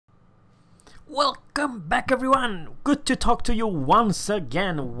Welcome back, everyone. Good to talk to you once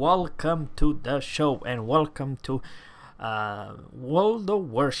again. Welcome to the show and welcome to World of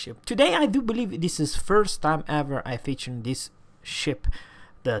Warship. Today I do believe this is first time ever I feature this ship,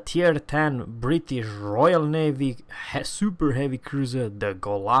 the tier 10 British Royal Navy super heavy cruiser, the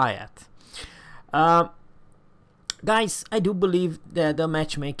Goliath. Guys, I do believe that the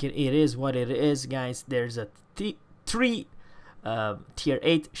matchmaker, it is what it is, guys. There's a three tier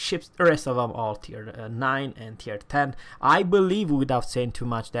 8 ships, the rest of them all tier 9 and tier 10. I believe, without saying too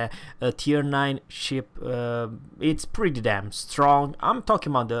much, that a tier 9 ship, it's pretty damn strong. I'm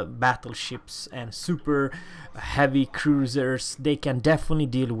talking about the battleships and super heavy cruisers. They can definitely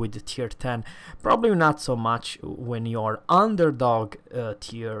deal with the tier 10. Probably not so much when you're underdog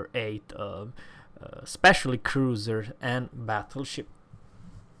tier 8, especially cruiser and battleship.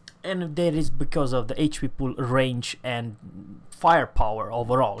 And that is because of the HP pool range and firepower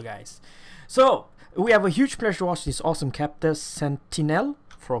overall, guys. So we have a huge pleasure to watch this awesome captain Sentinel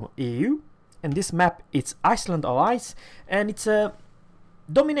from EU, and this map, it's Island of Ice, and it's a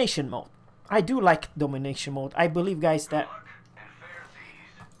domination mode. I do like domination mode. I believe, guys, that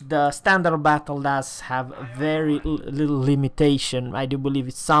the standard battle does have very little limitation. I do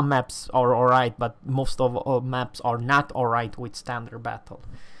believe some maps are alright, but most of maps are not alright with standard battle.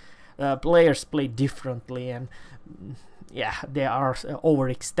 Players play differently, and yeah, they are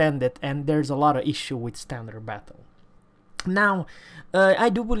overextended, and there's a lot of issue with standard battle. Now, I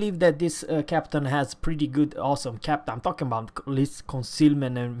do believe that this captain has pretty good, awesome captain. I'm talking about list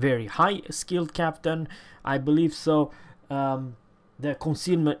concealment and very high skilled captain. I believe so. The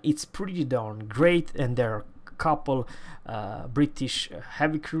concealment, it's pretty darn great, and there are a couple British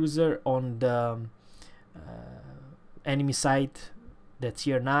heavy cruiser on the enemy side, the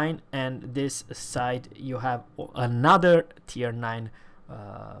tier 9, and this side you have another tier 9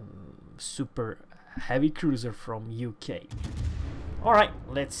 super heavy cruiser from UK. Alright,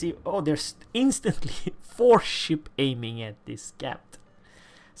 let's see. Oh, there's instantly 4 ship aiming at this captain.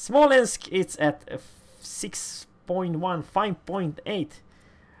 Smolensk, it's at 6.1, 5.8.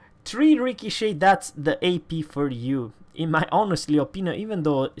 3 ricochet, that's the AP for you. In my honestly opinion, even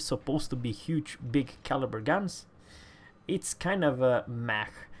though it's supposed to be huge big caliber guns, it's kind of a meh.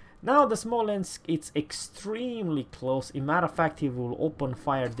 Now the Smolensk, it's extremely close. In matter of fact, he will open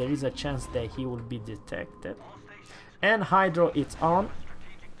fire. There is a chance that he will be detected. And Hydro, it's on.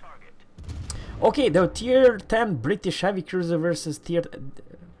 Okay, the tier 10 British heavy cruiser versus tier.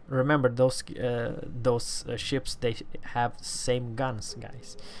 Remember those ships, they have same guns,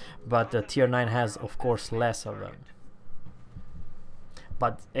 guys, but the tier 9 has, of course, less of them.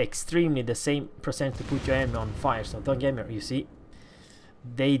 But extremely the same percent to put your enemy on fire. So don't get me wrong, you see,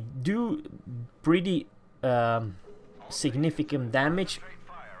 they do pretty significant damage,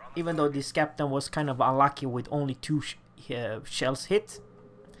 even though this captain was kind of unlucky with only 2 shells hit.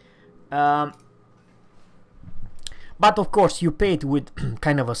 But of course you paid with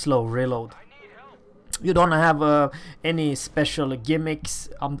kind of a slow reload. You don't have any special gimmicks.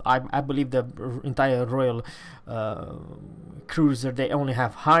 I believe the entire Royal cruiser, they only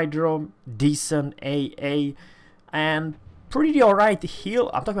have Hydro, decent AA, and pretty alright heal.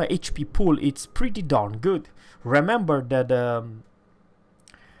 I'm talking about HP pool, it's pretty darn good. Remember that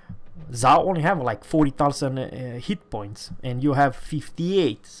Zerra only have like 40,000 hit points, and you have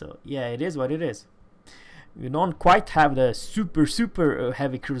 58. So yeah, it is what it is. You don't quite have the super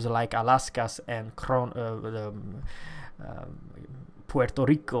heavy cruiser like Alaska's and Puerto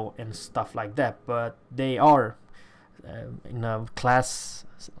Rico and stuff like that, but they are in a class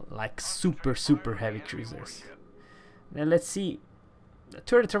like super heavy cruisers. Now let's see, the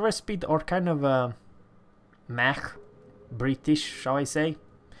turret traverse speed are kind of meh, British, shall I say.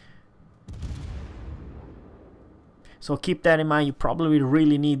 So keep that in mind. You probably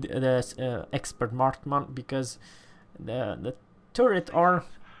really need the expert marksman, because the turret are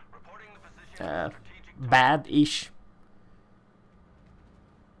bad-ish.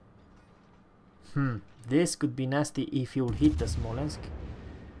 This could be nasty if you hit the Smolensk.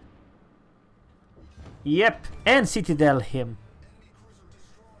 Yep, and Citadel him.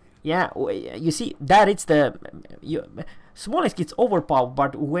 Yeah, you see that it's the Smolensk, it's overpowered,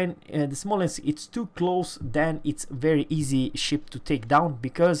 but when the Smolensk, it's too close, then it's very easy ship to take down,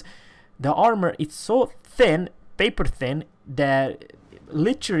 because the armor, it's so thin, paper thin, that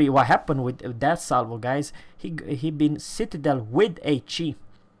literally what happened with that salvo, guys, he been Citadel with HE.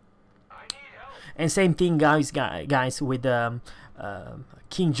 And same thing, guys with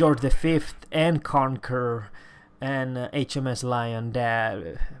King George V and Conqueror and HMS Lion.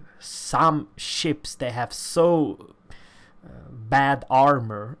 That some ships, they have so bad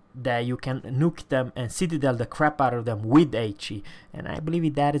armor that you can nuke them and citadel the crap out of them with HE, and I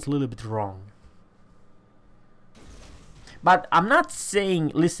believe that is a little bit wrong. But I'm not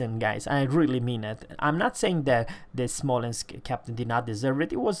saying, listen guys, I really mean it, I'm not saying that the Smolensk captain did not deserve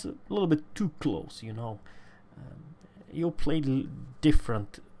it. It was a little bit too close, you know. You played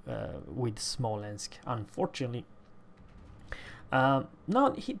different with Smolensk, unfortunately.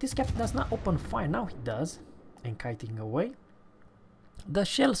 No, this captain does not open fire. Now he does, and kiting away. The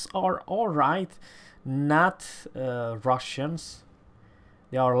shells are alright, not Russians.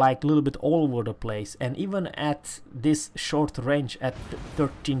 They are like a little bit all over the place, and even at this short range at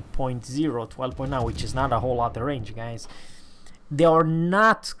 13.0, 12.9, which is not a whole lot of range, guys, they are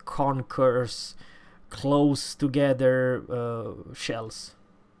not Conquerors close together shells.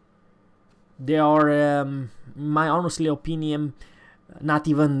 They are, my honestly opinion, not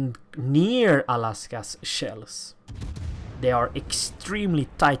even near Alaska's shells. They are extremely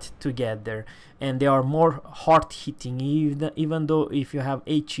tight together, and they are more hard-hitting, even though if you have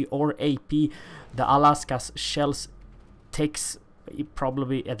HE or AP, the Alaska's shells takes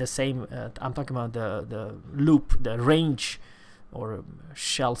probably at the same, I'm talking about the loop, the range, or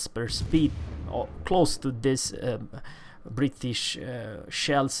shells per speed, or close to this British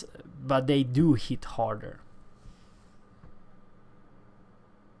shells, but they do hit harder.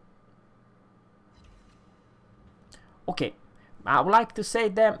 Okay, I would like to say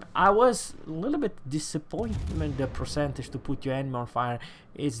that I was a little bit disappointed with the percentage to put your enemy on fire.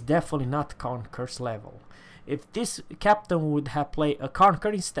 It's definitely not Conquer's level. If this captain would have played a Conquer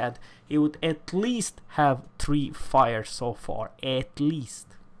instead, he would at least have 3 fires so far, at least.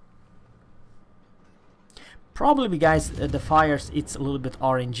 Probably, guys, the fires, it's a little bit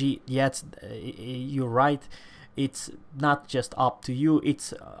RNG. Yes, you're right. It's not just up to you,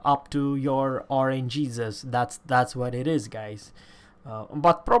 it's up to your RNGs. That's what it is, guys.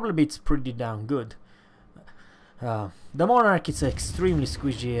 But probably it's pretty damn good. The Monarch is an extremely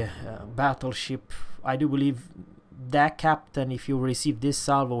squishy battleship. I do believe that captain, if you receive this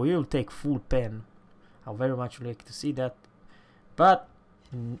salvo, will take full pen. I very much like to see that, but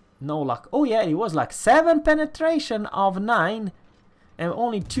no luck. Oh yeah, it was like 7 penetration of 9 and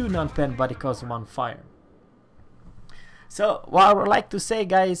only 2 non-pen, but it caused 1 fire. So what I would like to say,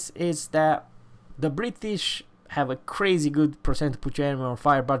 guys, is that the British have a crazy good percent to put your enemy on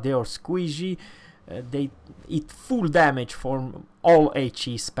fire, but they are squishy. They eat full damage from all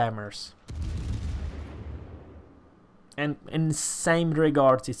HE spammers. And in the same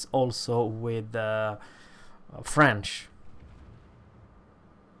regards, it's also with French.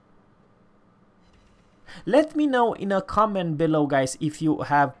 Let me know in a comment below, guys, if you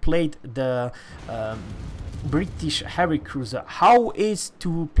have played the British heavy cruiser. How is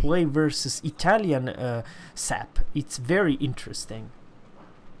to play versus Italian SAP? It's very interesting.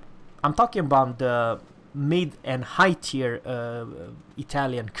 I'm talking about the mid and high tier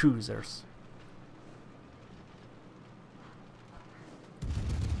Italian cruisers.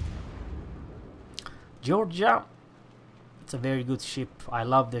 Georgia, it's a very good ship. I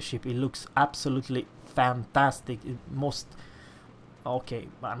love the ship. It looks absolutely fantastic. Okay,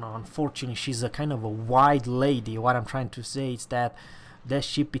 but no, unfortunately she's a kind of a wide lady. What I'm trying to say is that the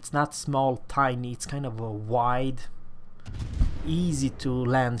ship, it's not small, tiny, it's kind of a wide, easy to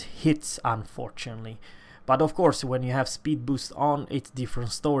land hits, unfortunately. But of course, when you have speed boost on, it's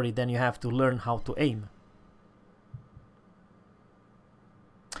different story. Then you have to learn how to aim.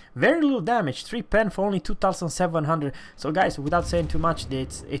 Very little damage, 3 pen for only 2,700. So guys, without saying too much,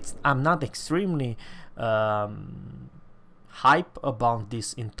 I'm not extremely hype about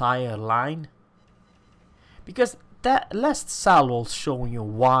this entire line, because that last salvo showing you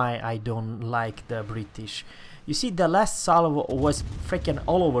why I don't like the British. You see, the last salvo was freaking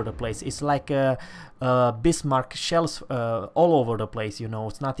all over the place. It's like Bismarck shells all over the place, you know.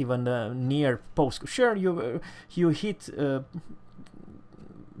 It's not even near post. Sure, you hit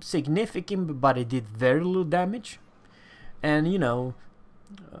significant, but it did very little damage. And you know,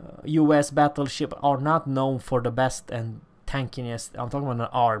 US battleship are not known for the best and tankiness. I'm talking about the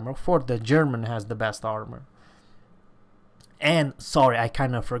armor. For the German has the best armor. And sorry, I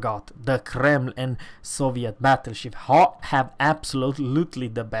kind of forgot, the Kremlin and Soviet battleship have absolutely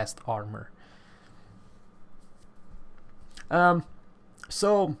the best armor.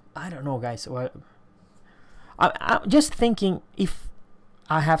 So I don't know, guys. I'm just thinking, if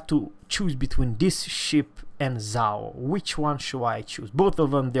I have to choose between this ship and Zhao, which one should I choose? Both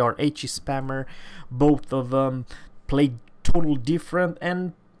of them, they are HE Spammer. Both of them play total different,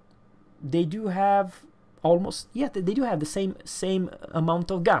 and they do have almost, yeah, they do have the same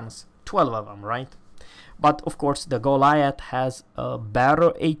amount of guns, 12 of them, right? But of course the Goliath has a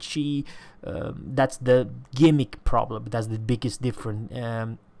better HE. That's the gimmick problem. That's the biggest difference.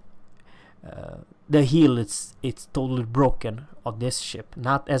 The heal, it's totally broken on this ship,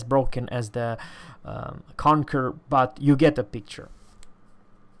 not as broken as the Conquer, but you get a picture.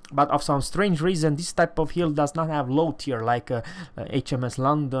 But of some strange reason, this type of heal does not have low tier like HMS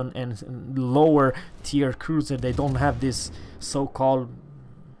London and lower tier cruiser. They don't have this so-called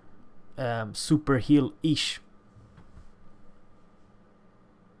super heal-ish.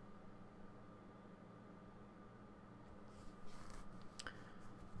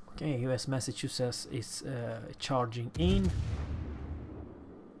 Okay, US Massachusetts is charging in.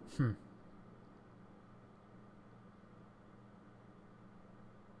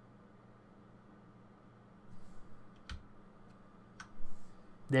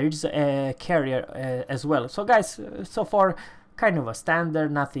 There is a carrier as well. So guys, so far kind of a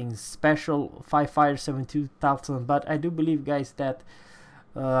standard, nothing special. 5 fire, 72,000. But I do believe, guys, that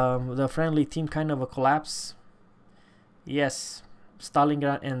the friendly team kind of a collapse. Yes,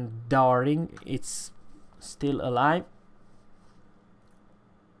 Stalingrad and Darling, it's still alive.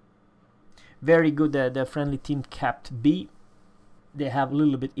 Very good. The friendly team capped B. They have a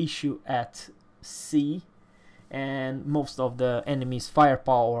little bit issue at C, and most of the enemy's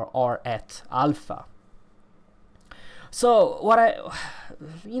firepower are at Alpha. So what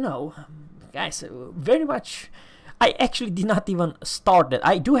guys, very much, I actually did not even start that.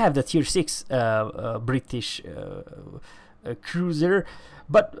 I do have the tier 6 British cruiser,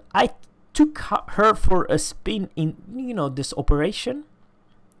 but I took her for a spin in this operation,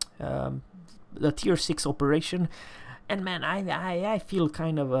 the tier 6 operation, and man, I feel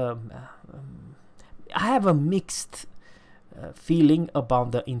kind of I have a mixed feeling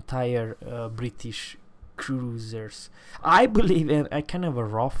about the entire British cruisers. I believe, and I kind of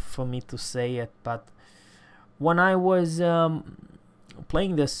rough for me to say it, but when I was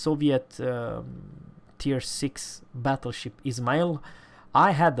playing the Soviet tier 6 battleship Ismail,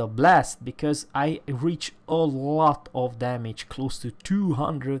 I had a blast because I reached a lot of damage, close to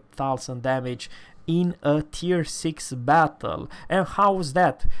 200,000 damage in a tier 6 battle. And how was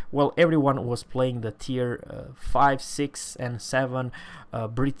that? Well, everyone was playing the tier 5, 6 and 7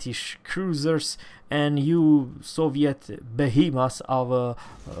 British cruisers, and you Soviet behemoths of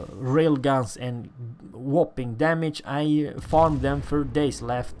railguns and whopping damage. I farmed them for days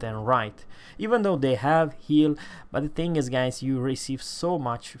left and right, even though they have heal. But the thing is, guys, you receive so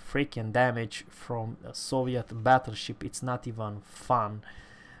much freaking damage from a Soviet battleship, it's not even fun.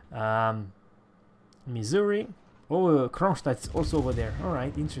 Missouri. Oh, Kronstadt's also over there.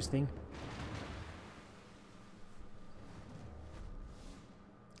 Alright, interesting.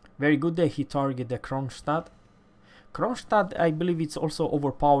 Very good that he targeted the Kronstadt. Kronstadt, I believe it's also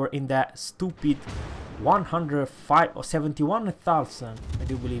overpowered in that stupid 105 or 71,000, I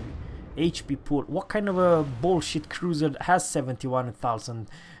do believe, HP pool. What kind of a bullshit cruiser has 71,000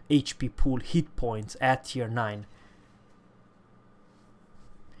 HP pool hit points at tier 9?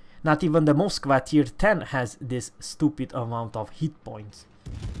 Not even the Moskva tier 10 has this stupid amount of hit points.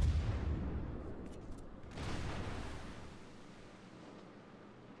 The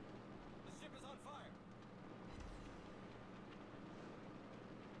ship is on fire.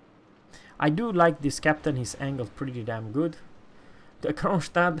 I do like this captain, his angle's pretty damn good. The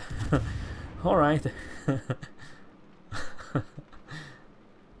Kronstadt, alright.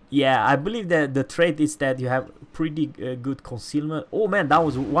 Yeah, I believe that the trait is that you have pretty good concealment. Oh man, that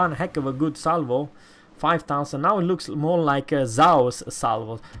was one heck of a good salvo. 5,000. Now it looks more like a Zao's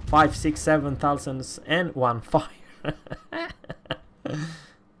salvo. 5, 6, 7,000 and 1 fire.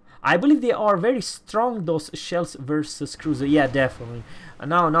 I believe they are very strong, those shells versus cruiser. Yeah, definitely.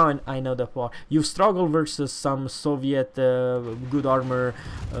 Now I know the part. You struggle versus some Soviet good armor.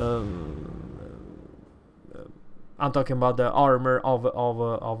 I'm talking about the armor of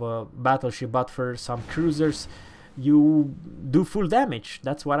a battleship, but for some cruisers, you do full damage.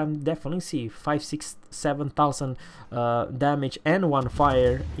 That's what I'm definitely see. 5, 6, 7,000 damage and 1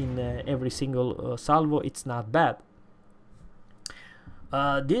 fire in every single salvo. It's not bad.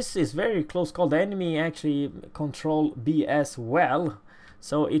 This is very close call. The enemy actually control B as well,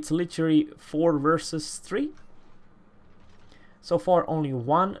 so it's literally 4 versus 3. So far, only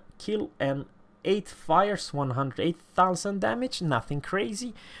 1 kill and 8 fires, 108,000 damage, nothing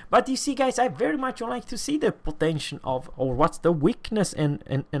crazy. But you see, guys, I very much would like to see the potential of, or what's the weakness and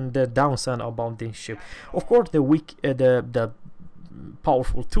the downside about this ship. Of course, the the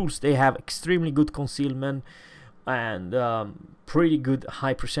powerful tools, they have extremely good concealment and pretty good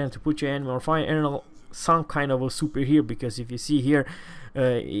high percent to put your enemy on fire. And some kind of a superhero, because if you see here,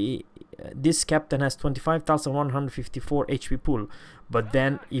 this captain has 25,154 HP pool, but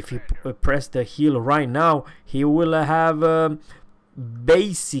then if you press the heal right now, he will have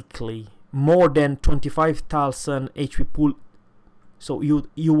basically more than 25,000 HP pool. So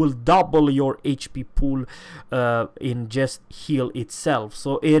you will double your HP pool in just heal itself.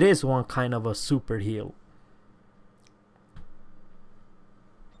 So it is one kind of a super heal.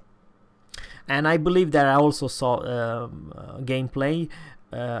 And I believe that I also saw gameplay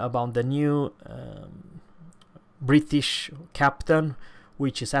about the new British captain,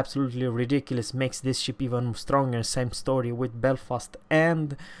 which is absolutely ridiculous, makes this ship even stronger. Same story with Belfast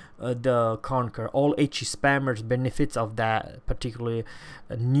and the Conquer. All HE spammers benefits of that particularly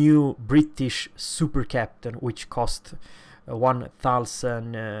new British super captain, which cost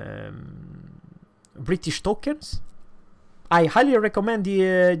 1,000 British tokens. I highly recommend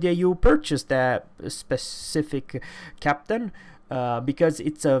that you purchase that specific captain because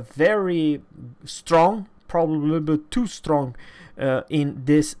it's a very strong, probably a little bit too strong in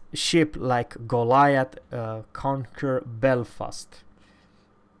this ship like Goliath, Conquer, Belfast.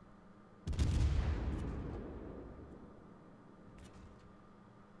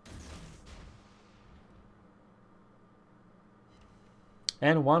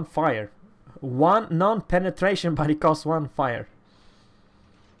 And one fire. One non-penetration, but it costs one fire.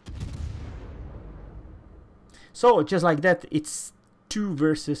 So just like that, it's 2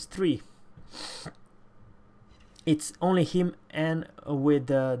 versus 3. It's only him and with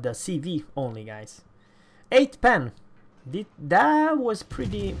the CV only, guys. 8 pen. That was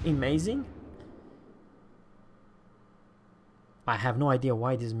pretty amazing. I have no idea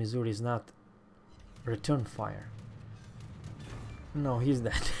why this Missouri is not return fire. No, he's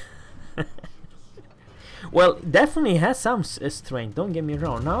dead. Well, definitely has some strength, don't get me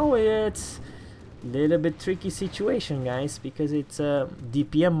wrong. Now it's a little bit tricky situation, guys, because it's a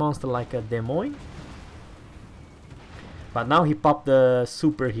DPM monster like a Des Moines. But now he popped the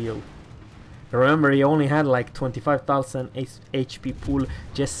super heal. Remember, he only had like 25,000 HP pool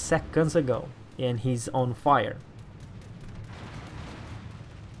just seconds ago, and he's on fire.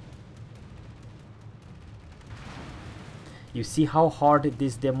 You see how hard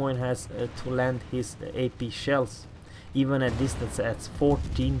this Des Moines has to land his AP shells, even at distance at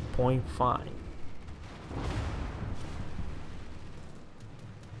 14.5.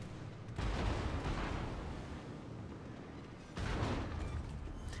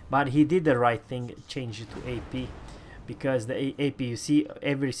 But he did the right thing, change it to AP, because the AP, you see,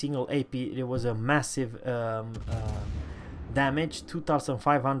 every single AP, it was a massive damage,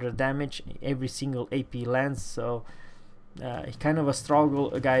 2,500 damage every single AP lands. So kind of a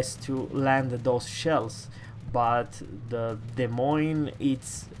struggle, guys, to land those shells. But the Des Moines,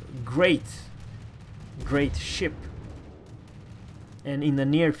 it's great ship, and in the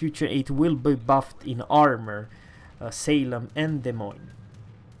near future it will be buffed in armor, Salem and Des Moines.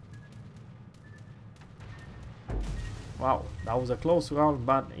 Wow, that was a close one,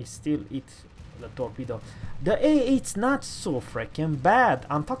 but it still eats the torpedo. The A8's not so freaking bad.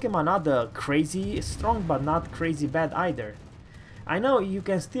 I'm talking about not the crazy strong, but not crazy bad either. I know you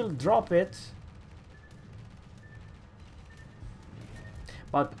can still drop it,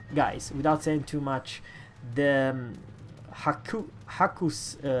 but guys, without saying too much, the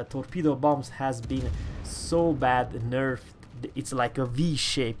Haku's torpedo bombs has been so bad nerfed. It's like a V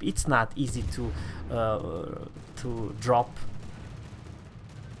shape. It's not easy to drop.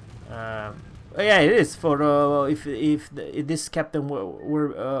 Yeah, it is for if this captain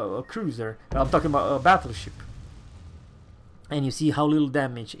were a cruiser. I'm talking about a battleship. And you see how little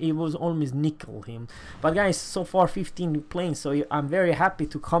damage. It was almost nickel him. But guys, so far 15 planes, so I'm very happy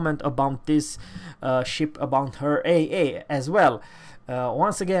to comment about this ship, about her AA as well.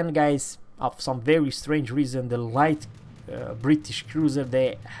 Once again, guys, of some very strange reason, the light British cruiser,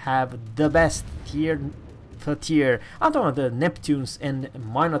 they have the best tier. I'm talking about the Neptunes and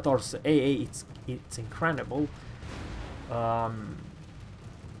Minotaurs AA. It's incredible. But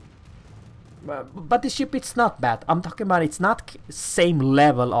the ship, it's not bad. I'm talking about it's not same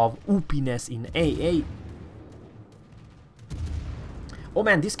level of oopiness in AA. Oh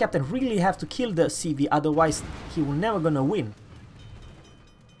man, this captain really have to kill the CV, otherwise he will never gonna win.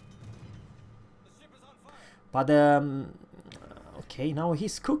 But okay, now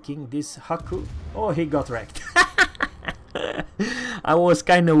he's cooking this Haku. Oh, he got wrecked. I was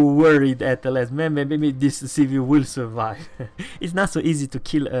kind of worried at the last. Maybe this CV will survive. It's not so easy to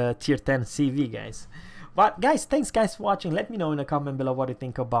kill a tier 10 CV, guys. But guys, thanks guys for watching. Let me know in the comment below what you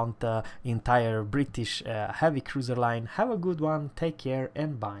think about the entire British heavy cruiser line. Have a good one, take care,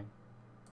 and bye.